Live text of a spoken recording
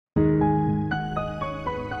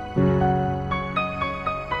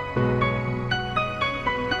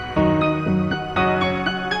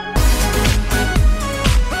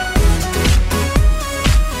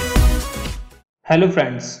Hello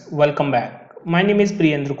friends, welcome back. My name is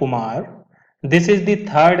Priyendra Kumar. This is the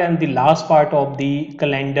third and the last part of the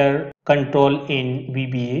calendar control in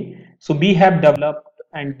VBA. So we have developed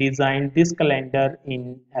and designed this calendar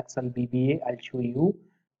in Excel VBA. I'll show you.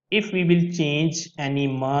 If we will change any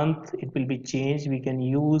month, it will be changed. We can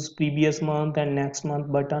use previous month and next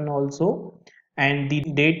month button also. And the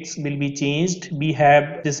dates will be changed. We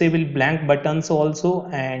have disable blank buttons also,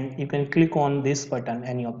 and you can click on this button,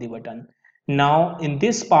 any of the button. Now in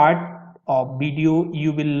this part of video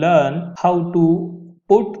you will learn how to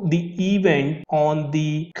put the event on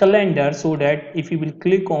the calendar, so that if you will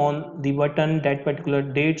click on the button, that particular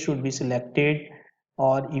date should be selected,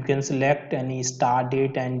 or you can select any start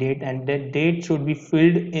date and date, and that date should be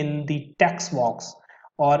filled in the text box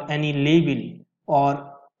or any label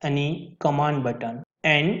or any command button.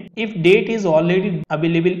 And if date is already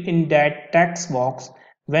available in that text box,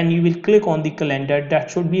 when you will click on the calendar, that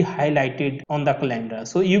should be highlighted on the calendar.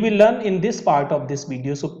 So you will learn in this part of this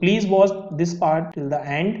video, so please watch this part till the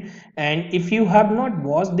end. And if you have not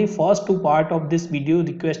watched the first two part of this video,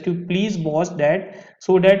 request you please watch that,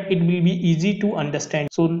 so that it will be easy to understand.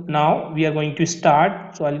 So now we are going to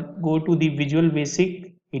start. So I'll go to the Visual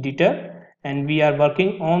Basic editor, and we are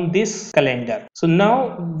working on this calendar. So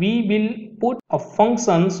now we will put a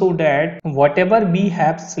function, so that whatever we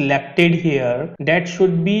have selected here, that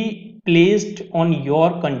should be placed on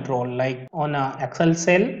your control, like on a Excel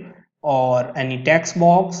cell or any text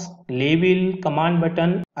box, label, command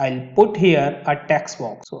button. I'll put here a text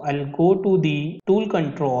box. So I'll go to the tool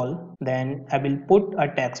control, then I will put a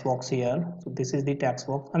text box here. So this is the text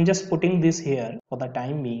box. I'm just putting this here for the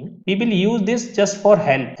time being. We will use this just for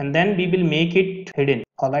help, and then we will make it hidden.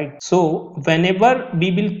 Alright. So whenever we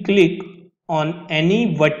will click on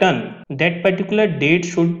any button, that particular date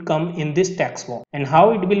should come in this text box. And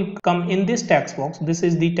how it will come in this text box? This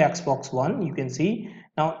is the text box 1, you can see.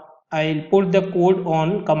 Now I'll put the code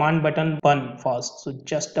on command button 1 first. So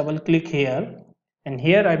just double click here, and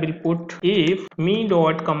here I will put if me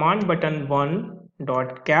dot command button 1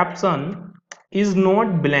 dot caption is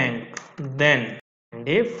not blank, then, and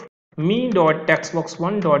if me dot text box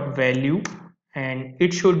 1 dot value, and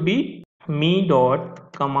it should be me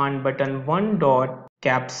dot command button 1 dot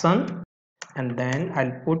caption, and then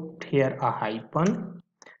I'll put here a hyphen.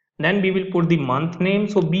 Then we will put the month name.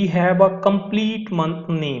 So we have a complete month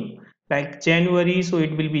name like January, so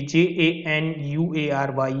it will be January,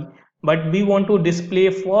 but we want to display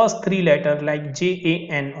first three letter like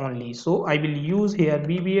JAN only. So I will use here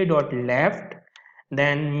VBA dot left,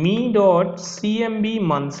 then me dot CMB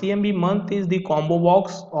month. CMB month is the combo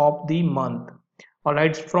box of the month.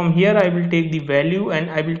 Alright, from here I will take the value,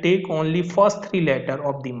 and I will take only first three letter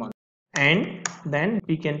of the month, and then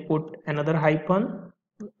we can put another hyphen,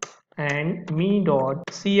 and me dot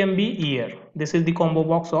CMB year. This is the combo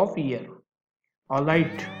box of year.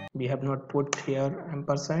 Alright, we have not put here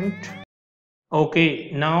ampersand.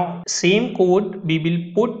 Okay, now same code we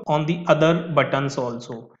will put on the other buttons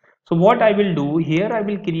also. So what I will do here, I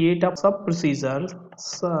will create a sub procedure,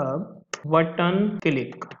 sub button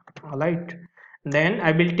click. Alright, then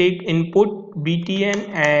I will take input btn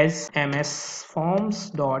as ms forms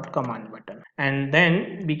dot command button, and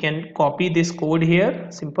then we can copy this code here.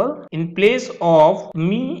 Simple. In place of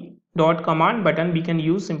me dot command button, we can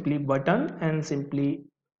use simply button, and simply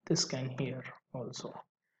this can here also.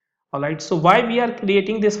 Alright, so why we are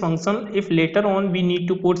creating this function? If later on we need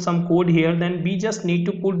to put some code here, then we just need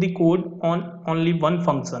to put the code on only one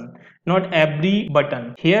function, not every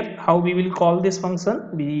button. Here how we will call this function?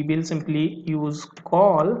 We will simply use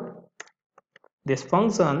call this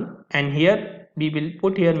function, and here we will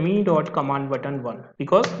put here me dot command button 1,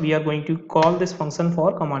 because we are going to call this function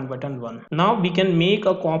for command button 1. Now we can make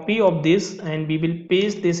a copy of this, and we will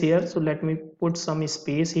paste this here. So let me put some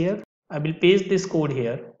space here. I will paste this code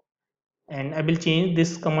here, and I will change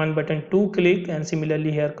this command button to click, and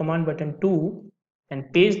similarly here command button 2,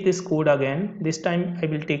 and paste this code again. This time I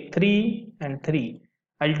will take 3 and 3.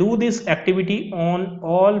 I'll do this activity on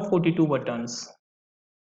all 42 buttons.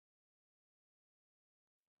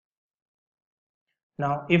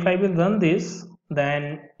 Now if I will run this,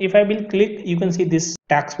 then if I will click, you can see this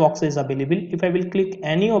text box is available. If I will click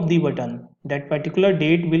any of the button, that particular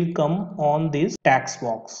date will come on this text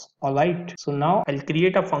box. Alright, so now I'll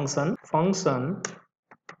create a function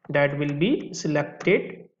that will be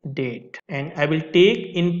selected date, and I will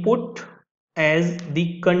take input as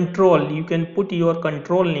the control. You can put your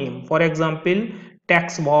control name, for example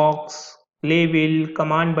text box, label,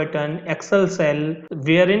 command button, Excel cell,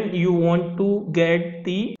 wherein you want to get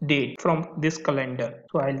the date from this calendar.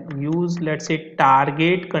 So I'll use, let's say,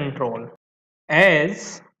 target control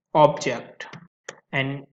as object.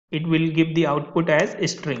 and it will give the output as a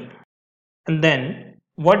string. And then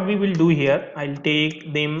what we will do here, I'll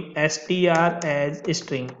take them str as a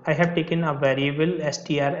string. I have taken a variable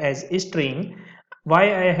str as a string. Why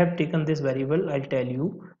I have taken this variable, I'll tell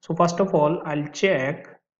you. So first of all, I'll check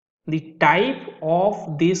the type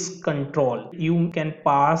of this control. You can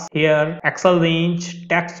pass here Excel range,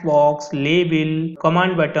 text box, label,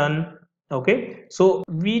 command button. Okay, so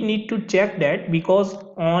we need to check that, because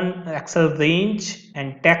on Excel range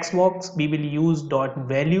and text box we will use dot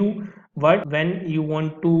value, but when you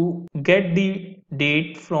want to get the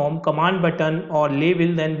date from command button or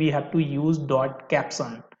label, then we have to use dot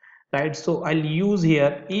caption, right? So I'll use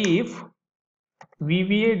here if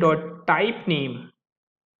VBA dot type name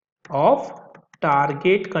of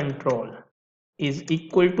target control is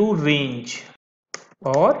equal to range,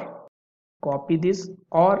 or copy this,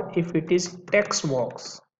 or if it is text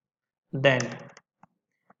box, then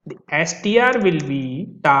the str will be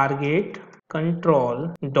target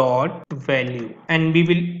control dot value, and we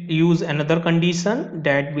will use another condition,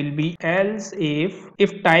 that will be else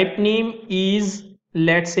if type name is,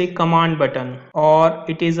 let's say, command button, or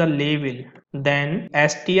it is a label, then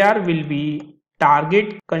str will be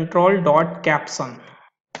target control dot caption.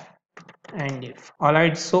 And if, all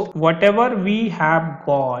right, so whatever we have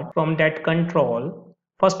got from that control,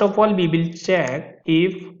 first of all we will check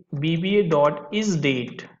if VBA dot is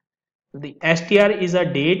date, the str is a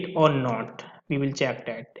date or not. We will check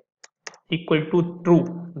that equal to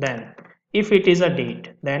true. Then if it is a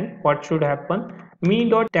date, then what should happen, me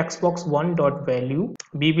dot textbox 1 dot value,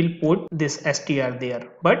 we will put this str there,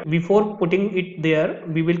 but before putting it there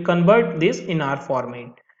we will convert this in our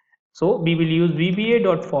format. So we will use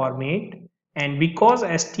VBA.format, and because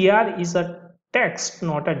str is a text,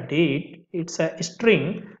 not a date, it's a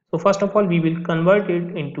string. So first of all we will convert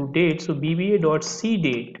it into date. So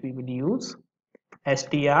VBA.cDate we will use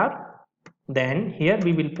str. Then here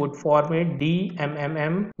we will put format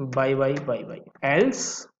dmmm by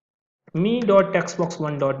else me dot textbox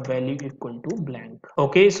 1 dot value equal to blank.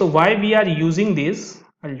 Okay, so why we are using this,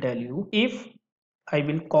 I'll tell you. If I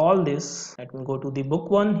will call this, let me go to the book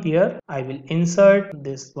one here, I will insert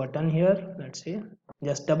this button here, let's say,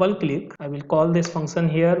 just double click, I will call this function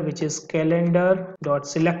here, which is calendar dot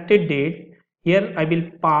selected date. Here I will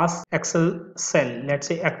pass Excel cell, let's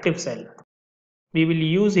say active cell. We will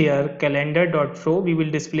use here calendar dot show, we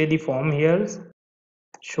will display the form here,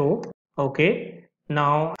 show. Okay,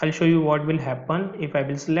 now I'll show you what will happen. If I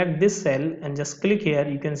will select this cell and just click here,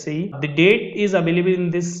 you can see the date is available in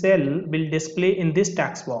this cell will display in this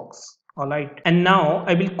text box. All right, and now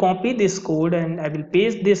I will copy this code and I will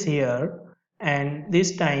paste this here, and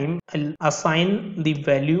this time I'll assign the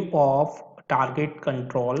value of target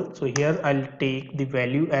control. So here I'll take the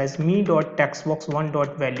value as me dot textbox1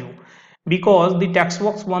 dot value, because the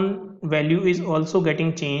textbox one value is also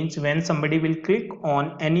getting changed when somebody will click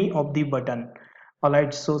on any of the button. All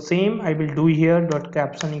right, so same I will do here, dot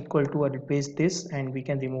caption equal to, I will paste this and we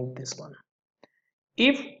can remove this one.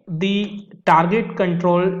 If the target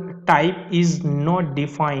control type is not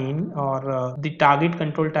defined, or the target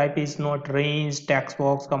control type is not range, text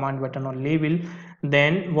box, command button or label,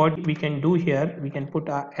 then what we can do here, we can put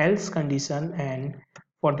a else condition, and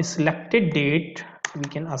for the selected date we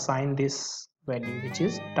can assign this value, which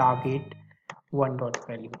is target 1 dot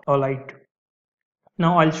value. All right,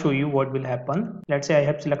 now I'll show you what will happen. Let's say I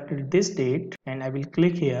have selected this date and I will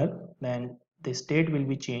click here, then this date will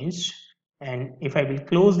be changed, and if I will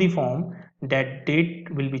close the form, that date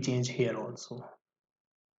will be changed here also.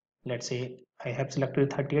 Let's say I have selected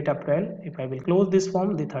 30th April. If I will close this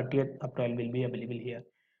form, the 30th April will be available here,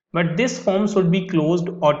 but this form should be closed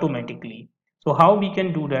automatically. So how we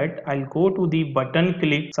can do that, I'll go to the button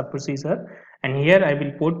click subprocedure, and here I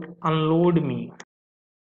will put unload me.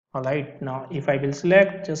 All right, now if I will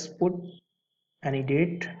select, just put any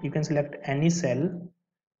date, you can select any cell,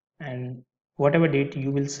 and whatever date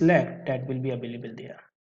you will select, that will be available there.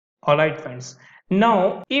 All right friends,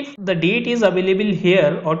 now if the date is available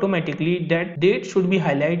here automatically, that date should be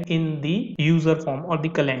highlighted in the user form or the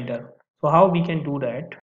calendar. So how we can do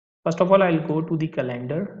that, first of all I'll go to the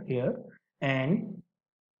calendar here, and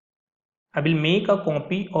I will make a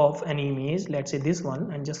copy of an image, let's say this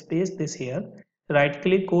one, and just paste this here. Right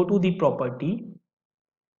click, go to the property,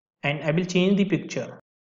 and I will change the picture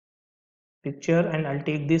and I'll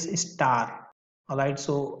take this star. Alright,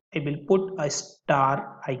 so I will put a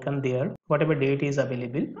star icon there. Whatever date is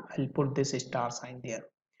available, I'll put this star sign there.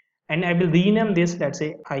 And I will rename this, let's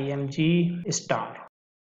say IMG star.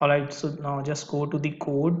 Alright, so now just go to the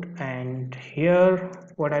code, and here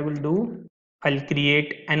what I will do, I'll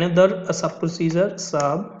create another sub procedure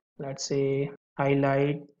sub, let's say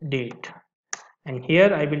highlight date, and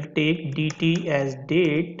here I will take dt as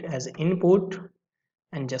date as input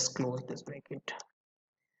and just close this bracket.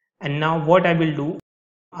 And now what I will do,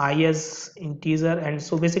 I as integer, and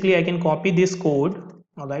so basically I can copy this code,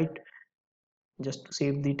 all right, just to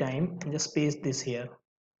save the time, and just paste this here,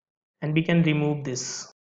 and we can remove this.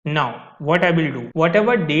 Now what I will do,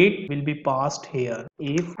 whatever date will be passed here,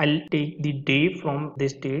 if I'll take the day from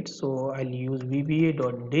this date, so I'll use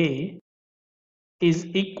vba.day is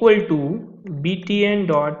equal to btn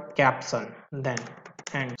dot caption, then,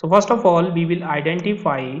 and so first of all we will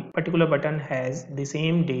identify particular button has the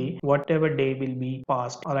same day, whatever day will be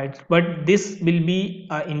passed, all right, but this will be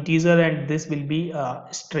a integer and this will be a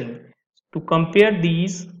string. To compare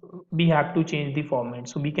these we have to change the format,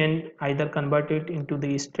 so we can either convert it into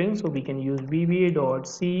the string, so we can use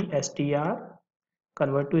vba.cstr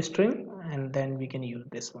convert to string, and then we can use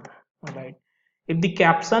this one, all right. If the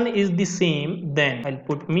caption is the same, then I'll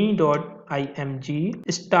put me.img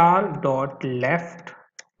star dot left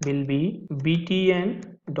will be btn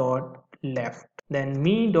dot left, then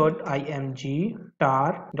me.img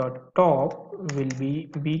star dot top will be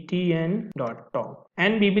btn dot top,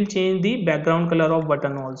 and we will change the background color of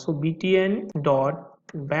button also, btn dot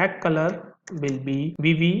back color will be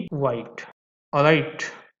vv white, all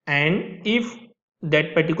right. And if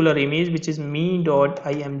that particular image which is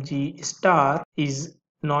me.img star is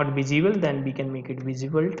not visible, then we can make it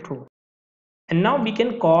visible true. And now we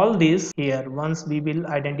can call this here, once we will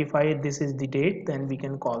identify this is the date, then we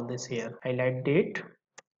can call this here highlight date,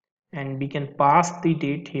 and we can pass the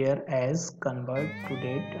date here as convert to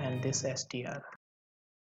date and this str,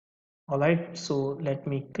 all right. So let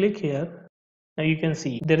me click here. Now you can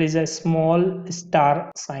see there is a small star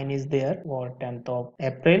sign is there for 10th of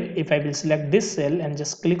April. If I will select this cell and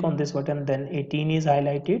just click on this button, then 18 is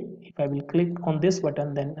highlighted. If I will click on this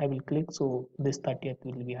button, then I will click, so this 30th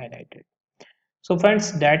will be highlighted. So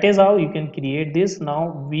friends, that is how you can create this.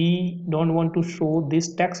 Now we don't want to show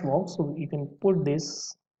this text box, so you can put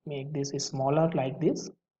this, make this smaller like this.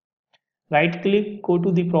 Right click, go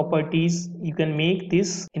to the properties, you can make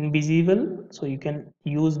this invisible, so you can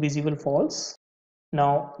use visible false.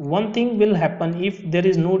 Now one thing will happen, if there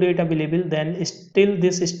is no data available, then still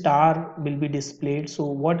this star will be displayed. So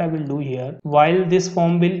what I will do here, while this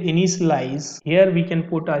form will initialize, here we can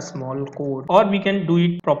put a small code, or we can do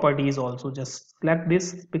it properties also. Just select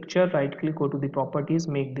this picture, right click, go to the properties,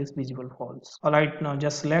 make this visible false. Alright, now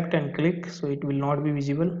just select and click, so it will not be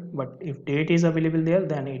visible, but if date is available there,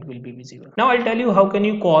 then it will be visible. Now I'll tell you how can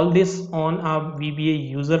you call this on a VBA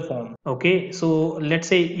user form. Okay, so let's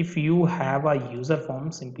say if you have a user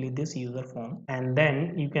form, simply this user form, and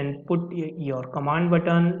then you can put your command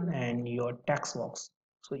button and your text box.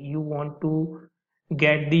 So you want to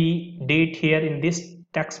get the date here in this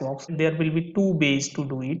text box, there will be two ways to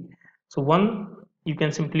do it. So one, you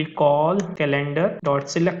can simply call calendar dot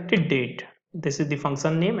selected date, this is the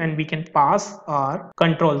function name, and we can pass our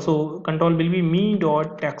control, so control will be me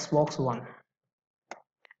dot text box one.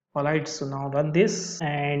 Alright, so now run this,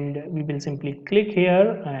 and we will simply click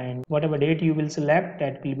here, and whatever date you will select,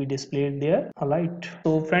 that will be displayed there. Alright,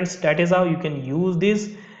 so friends, that is how you can use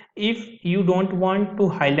this. If you don't want to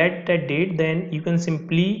highlight that date, then you can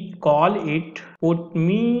simply call it put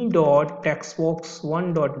me dot textbox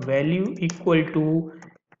one dot value equal to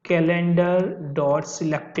calendar dot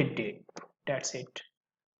selected date. That's it.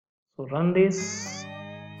 So run this.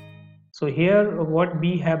 So here what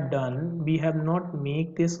we have done, we have not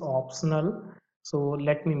make this optional, so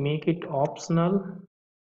let me make it optional,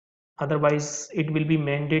 otherwise it will be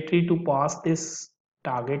mandatory to pass this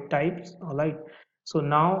target types. All right, so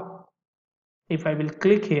now if I will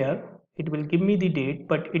click here, it will give me the date,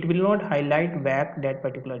 but it will not highlight back that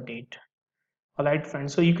particular date. All right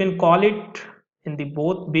friends, so you can call it in the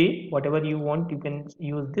both way, whatever you want, you can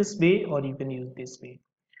use this way or you can use this way.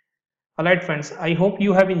 Alright friends, I hope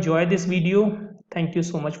you have enjoyed this video. Thank you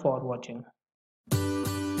so much for watching.